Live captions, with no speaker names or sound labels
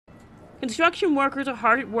Construction workers are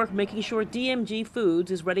hard at work making sure DMG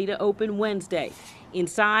Foods is ready to open Wednesday.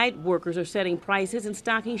 Inside, workers are setting prices and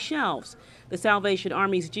stocking shelves. The Salvation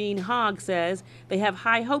Army's Gene Hogg says they have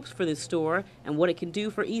high hopes for this store and what it can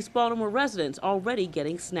do for East Baltimore residents already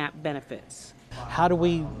getting SNAP benefits. How do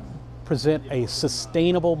we present a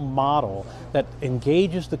sustainable model that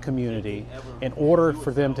engages the community in order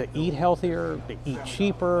for them to eat healthier, to eat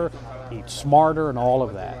cheaper, eat smarter, and all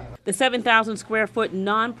of that? The 7,000 square foot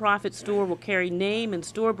nonprofit store will carry name and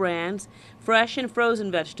store brands, fresh and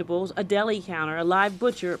frozen vegetables, a deli counter, a live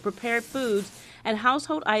butcher, prepared foods, and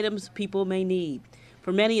household items people may need.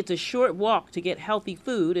 For many, it's a short walk to get healthy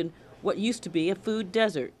food in what used to be a food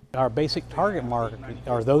desert. Our basic target market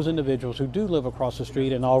are those individuals who do live across the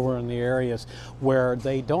street and over in the areas where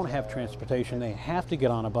they don't have transportation. They have to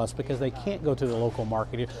get on a bus because they can't go to the local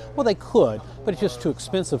market. Well, they could, but it's just too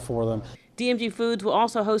expensive for them. DMG Foods will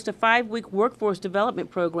also host a 5-week workforce development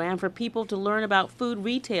program for people to learn about food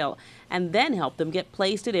retail and then help them get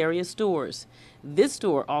placed at area stores. This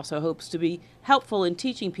store also hopes to be helpful in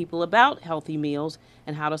teaching people about healthy meals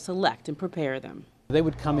and how to select and prepare them. They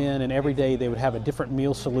would come in and every day they would have a different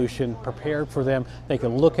meal solution prepared for them. They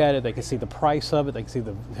could look at it, they could see the price of it, they could see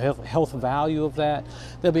the health value of that.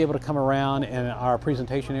 They'll be able to come around in our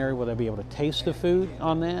presentation area where they'll be able to taste the food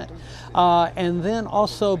on that. And then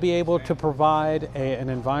also be able to provide an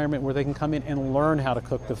environment where they can come in and learn how to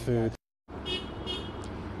cook the food.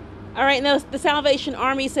 All right, now the Salvation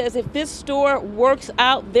Army says if this store works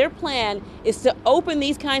out, their plan is to open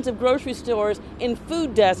these kinds of grocery stores in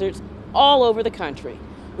food deserts all over the country.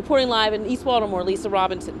 Reporting live in East Baltimore, Lisa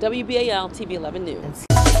Robinson, WBAL-TV 11 News.